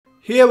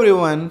Hey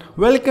everyone,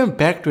 welcome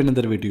back to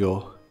another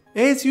video.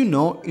 As you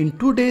know, in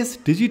today's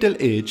digital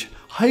age,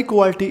 high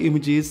quality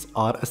images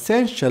are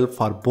essential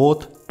for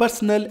both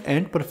personal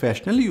and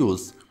professional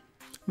use.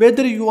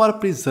 Whether you are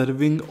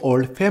preserving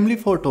old family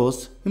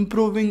photos,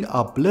 improving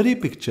a blurry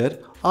picture,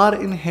 or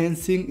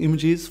enhancing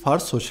images for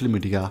social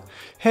media,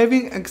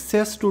 having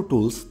access to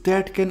tools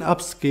that can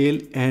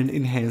upscale and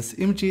enhance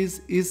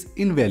images is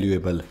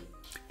invaluable.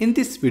 In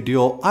this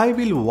video, I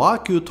will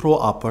walk you through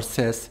a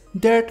process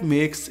that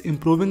makes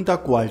improving the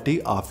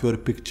quality of your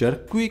picture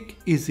quick,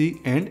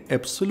 easy, and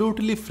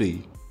absolutely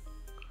free.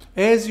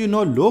 As you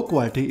know, low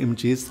quality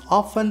images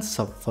often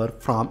suffer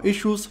from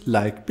issues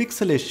like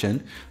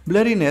pixelation,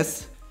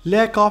 blurriness,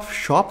 lack of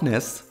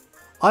sharpness,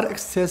 or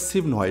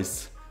excessive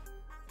noise.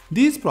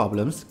 These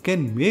problems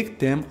can make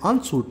them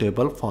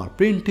unsuitable for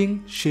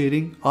printing,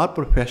 sharing, or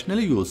professional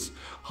use.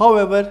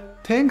 However,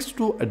 thanks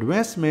to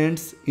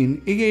advancements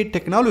in AI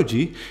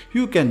technology,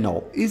 you can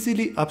now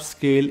easily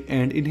upscale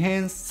and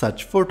enhance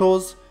such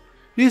photos,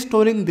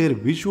 restoring their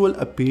visual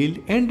appeal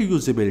and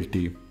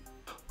usability.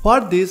 For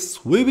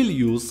this, we will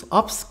use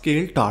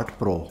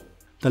Upscale.pro.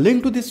 The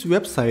link to this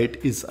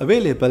website is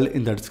available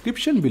in the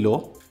description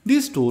below.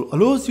 This tool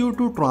allows you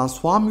to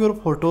transform your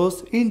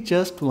photos in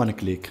just one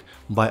click.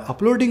 By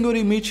uploading your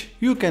image,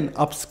 you can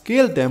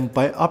upscale them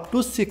by up to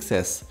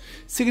 6x,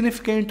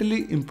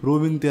 significantly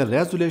improving their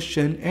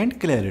resolution and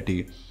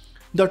clarity.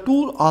 The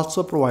tool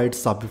also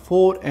provides a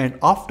before and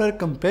after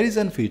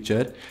comparison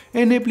feature,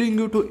 enabling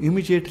you to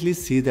immediately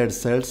see the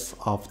results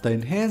of the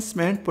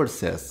enhancement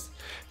process.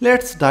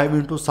 Let's dive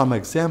into some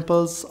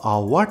examples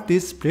of what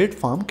this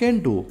platform can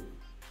do.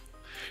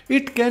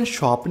 It can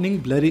sharpen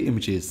blurry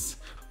images.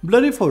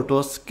 Blurry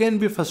photos can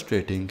be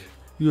frustrating.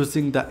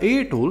 Using the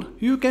AI tool,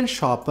 you can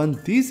sharpen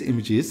these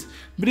images,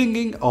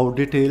 bringing out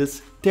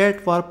details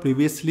that were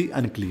previously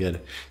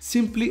unclear.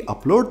 Simply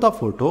upload the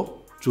photo,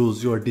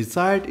 choose your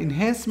desired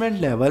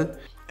enhancement level,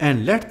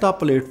 and let the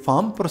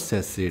platform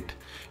process it.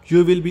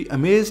 You will be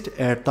amazed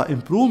at the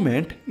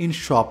improvement in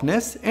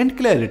sharpness and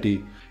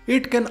clarity.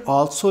 It can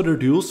also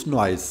reduce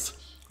noise.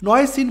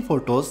 Noise in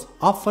photos,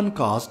 often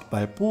caused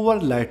by poor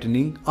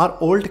lighting or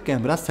old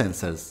camera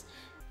sensors,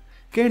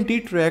 can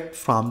detract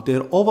from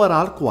their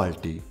overall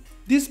quality.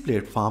 This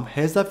platform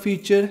has a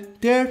feature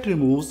that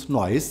removes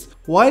noise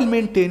while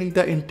maintaining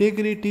the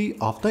integrity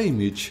of the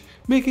image,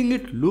 making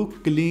it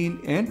look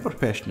clean and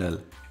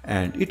professional.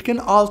 And it can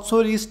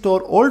also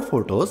restore old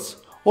photos.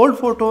 Old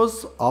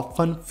photos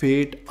often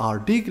fade or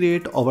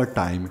degrade over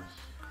time.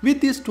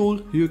 With this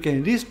tool, you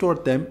can restore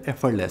them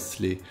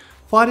effortlessly.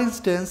 For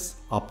instance,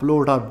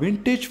 upload a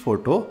vintage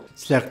photo,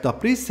 select the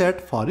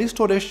preset for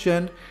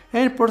restoration,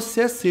 and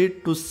process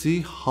it to see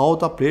how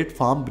the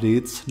platform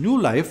breathes new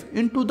life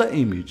into the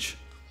image.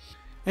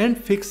 And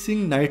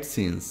fixing night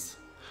scenes.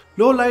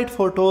 Low light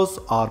photos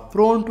are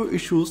prone to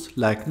issues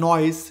like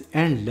noise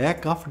and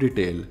lack of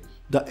detail.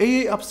 The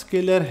AI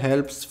Upscaler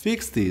helps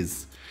fix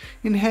these,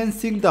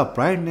 enhancing the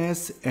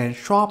brightness and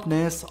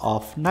sharpness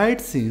of night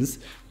scenes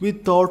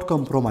without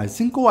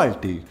compromising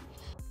quality.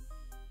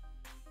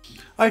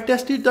 I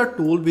tested the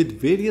tool with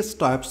various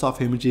types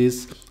of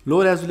images,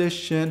 low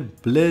resolution,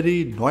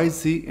 blurry,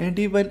 noisy, and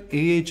even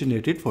AI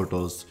generated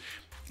photos.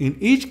 In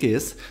each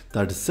case,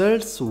 the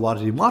results were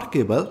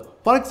remarkable.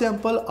 For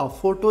example, a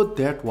photo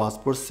that was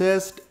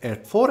processed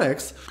at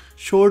 4x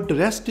showed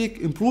drastic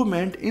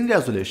improvement in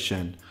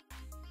resolution,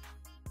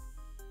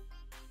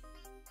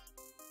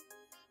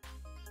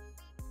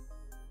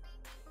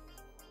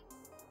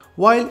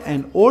 while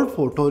an old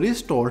photo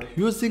restored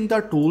using the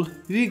tool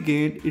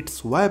regained its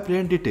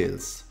vibrant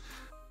details.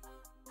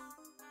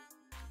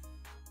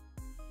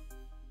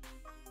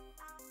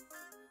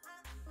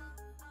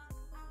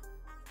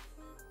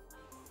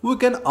 We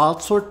can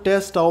also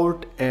test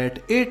out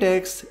at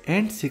 8x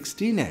and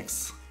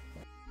 16x.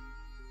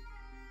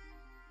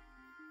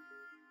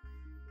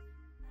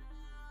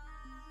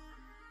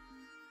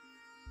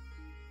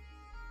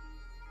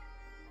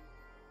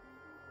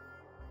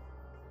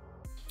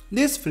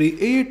 This free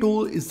AI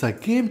tool is a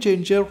game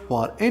changer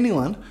for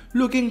anyone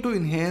looking to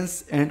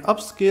enhance and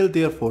upscale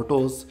their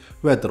photos,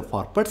 whether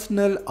for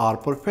personal or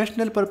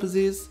professional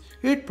purposes.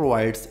 It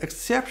provides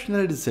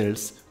exceptional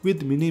results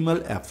with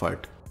minimal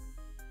effort.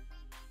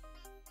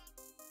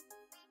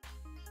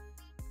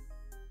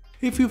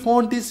 If you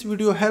found this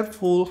video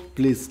helpful,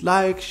 please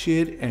like,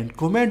 share, and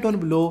comment down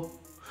below.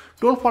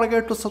 Don't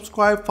forget to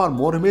subscribe for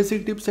more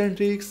amazing tips and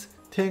tricks.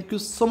 Thank you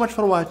so much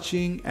for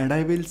watching, and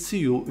I will see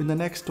you in the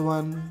next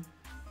one.